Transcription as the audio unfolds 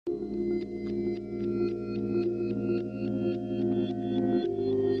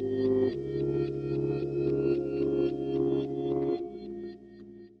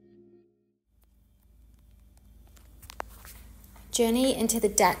journey into the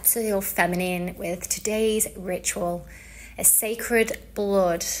depths of your feminine with today's ritual, a sacred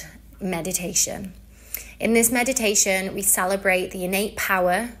blood meditation. In this meditation, we celebrate the innate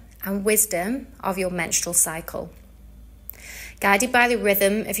power and wisdom of your menstrual cycle. Guided by the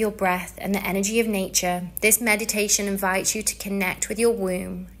rhythm of your breath and the energy of nature, this meditation invites you to connect with your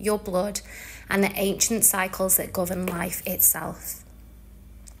womb, your blood, and the ancient cycles that govern life itself.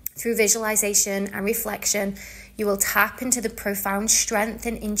 Through visualization and reflection, you will tap into the profound strength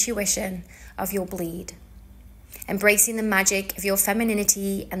and intuition of your bleed, embracing the magic of your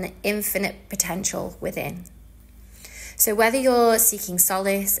femininity and the infinite potential within. So whether you're seeking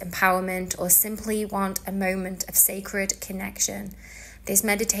solace, empowerment, or simply want a moment of sacred connection, this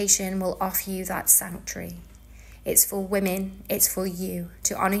meditation will offer you that sanctuary. It's for women, it's for you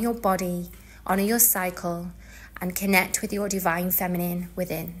to honor your body, honor your cycle, and connect with your divine feminine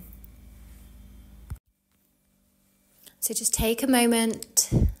within. So just take a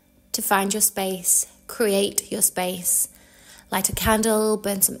moment to find your space, create your space. Light a candle,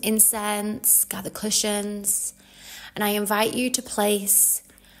 burn some incense, gather cushions, and I invite you to place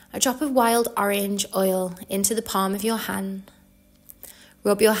a drop of wild orange oil into the palm of your hand.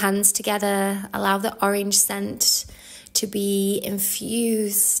 Rub your hands together, allow the orange scent to be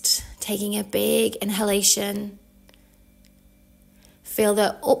infused, taking a big inhalation. Feel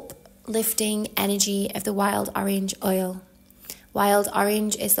the uplifting energy of the wild orange oil. Wild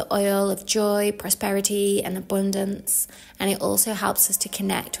orange is the oil of joy, prosperity, and abundance, and it also helps us to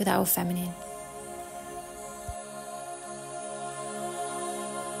connect with our feminine.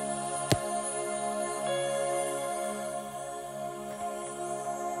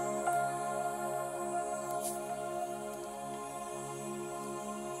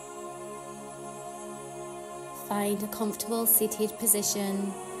 Find a comfortable seated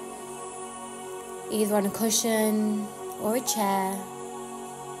position, either on a cushion or a chair,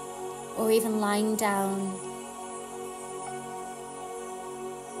 or even lying down.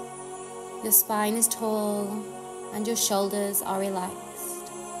 Your spine is tall and your shoulders are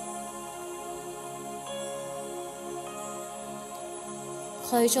relaxed.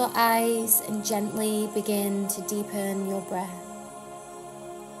 Close your eyes and gently begin to deepen your breath.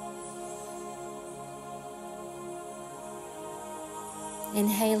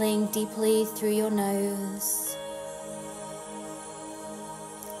 Inhaling deeply through your nose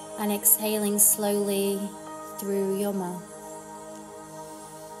and exhaling slowly through your mouth.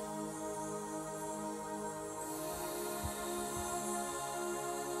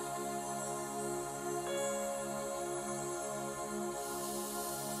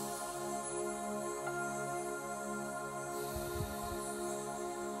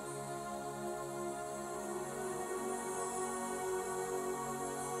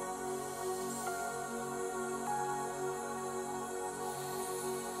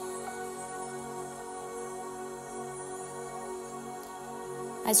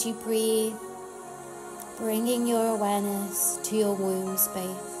 As you breathe, bringing your awareness to your womb space,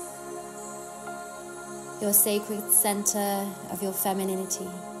 your sacred center of your femininity,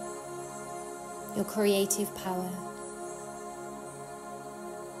 your creative power.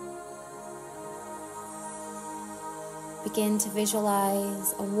 Begin to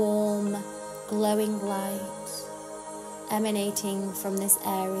visualize a warm, glowing light emanating from this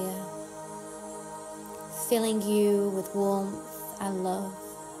area, filling you with warmth and love.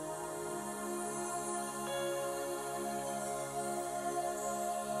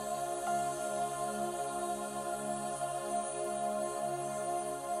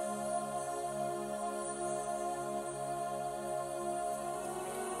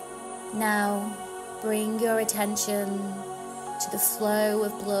 Now, bring your attention to the flow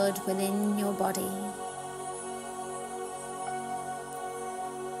of blood within your body.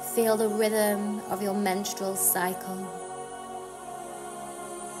 Feel the rhythm of your menstrual cycle,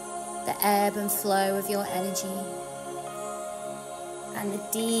 the ebb and flow of your energy, and the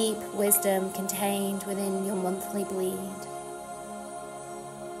deep wisdom contained within your monthly bleed.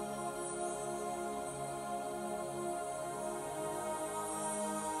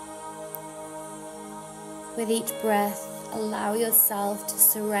 With each breath, allow yourself to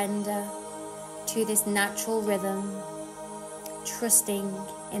surrender to this natural rhythm, trusting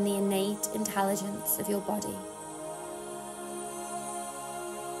in the innate intelligence of your body.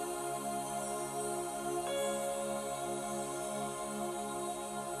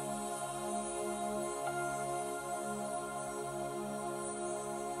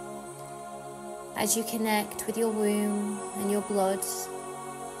 As you connect with your womb and your blood,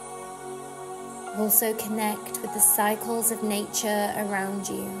 also connect with the cycles of nature around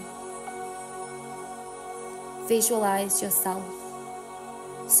you. Visualize yourself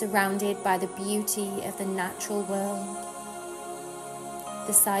surrounded by the beauty of the natural world,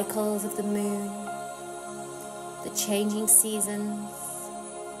 the cycles of the moon, the changing seasons,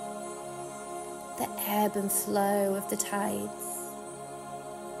 the ebb and flow of the tides.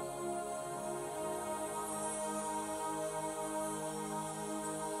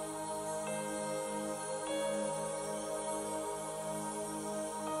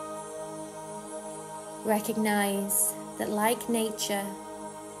 Recognize that, like nature,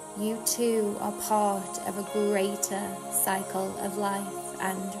 you too are part of a greater cycle of life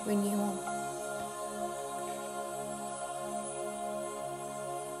and renewal.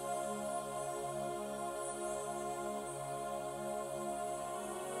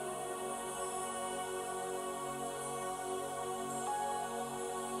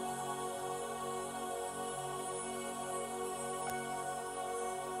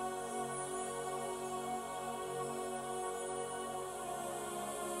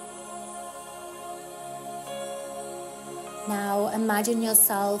 Now imagine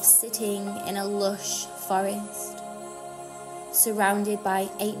yourself sitting in a lush forest, surrounded by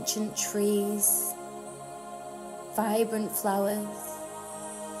ancient trees, vibrant flowers.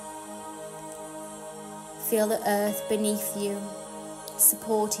 Feel the earth beneath you,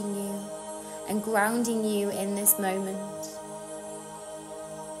 supporting you and grounding you in this moment.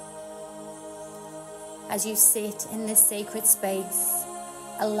 As you sit in this sacred space,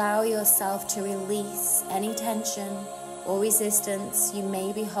 allow yourself to release any tension or resistance you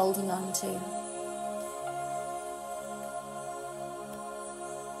may be holding on to.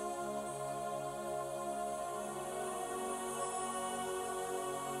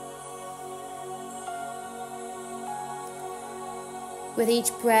 With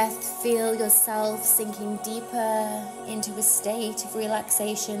each breath, feel yourself sinking deeper into a state of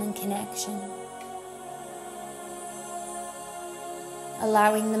relaxation and connection,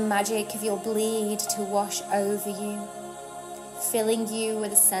 allowing the magic of your bleed to wash over you, filling you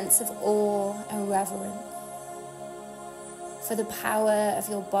with a sense of awe and reverence for the power of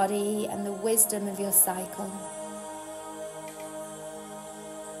your body and the wisdom of your cycle.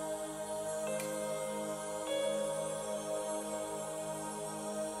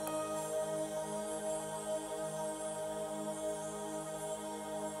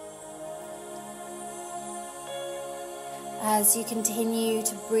 As you continue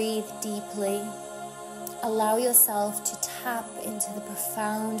to breathe deeply, allow yourself to tap into the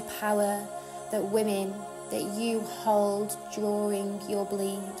profound power that you hold during your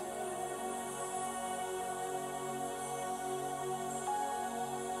bleed.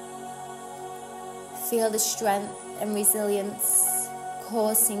 Feel the strength and resilience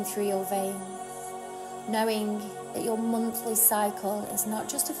coursing through your veins, knowing that your monthly cycle is not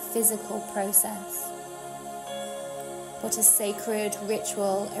just a physical process, but a sacred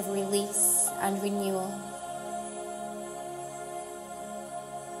ritual of release and renewal.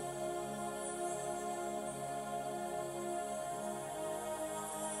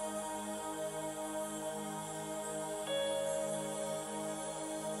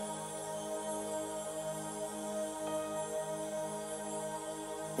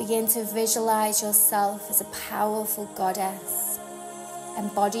 Begin to visualize yourself as a powerful goddess,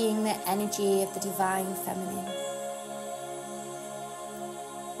 embodying the energy of the divine feminine.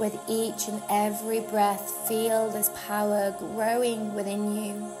 With each and every breath, feel this power growing within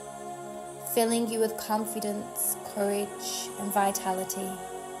you, filling you with confidence, courage, and vitality.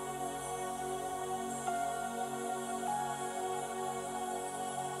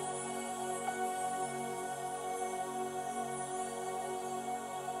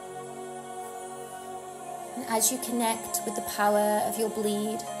 And as you connect with the power of your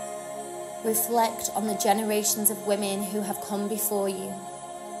bleed, reflect on the generations of women who have come before you,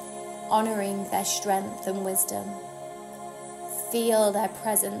 honoring their strength and wisdom. Feel their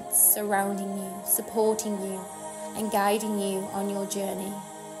presence surrounding you, supporting you, and guiding you on your journey.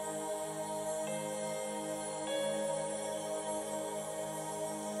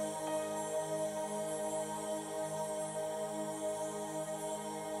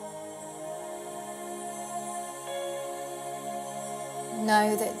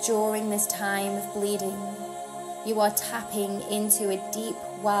 Know that during this time of bleeding, you are tapping into a deep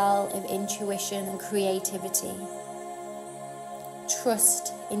well of intuition and creativity.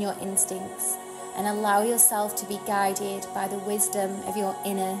 Trust in your instincts and allow yourself to be guided by the wisdom of your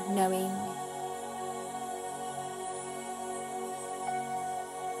inner knowing.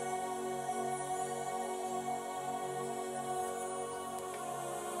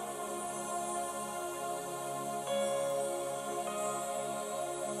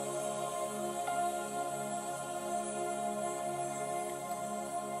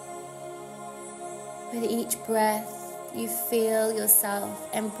 With each breath, you feel yourself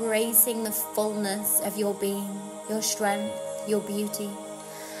embracing the fullness of your being, your strength, your beauty,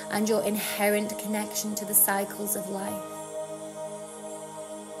 and your inherent connection to the cycles of life.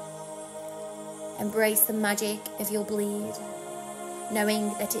 Embrace the magic of your bleed, knowing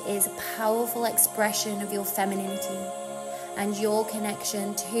that it is a powerful expression of your femininity and your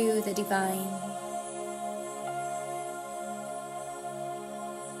connection to the divine.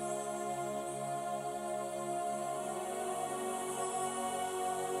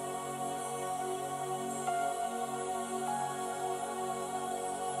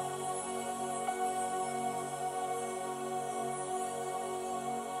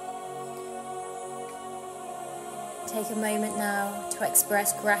 Take a moment now to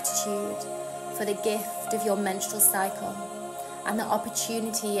express gratitude for the gift of your menstrual cycle and the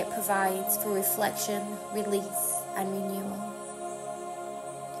opportunity it provides for reflection, release, and renewal.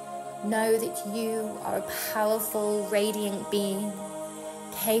 Know that you are a powerful, radiant being,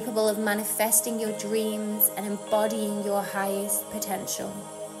 capable of manifesting your dreams and embodying your highest potential.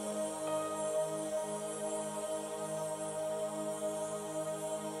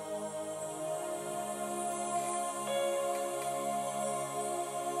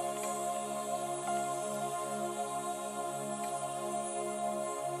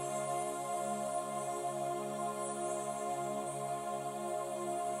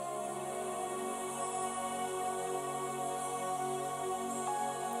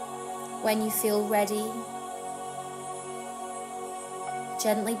 When you feel ready,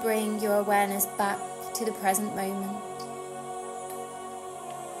 gently bring your awareness back to the present moment,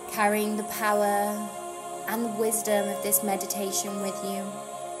 carrying the power and the wisdom of this meditation with you.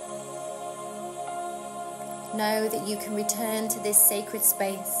 Know that you can return to this sacred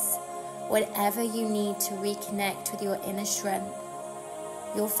space whenever you need to reconnect with your inner strength,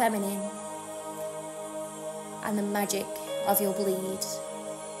 your feminine, and the magic of your bleed.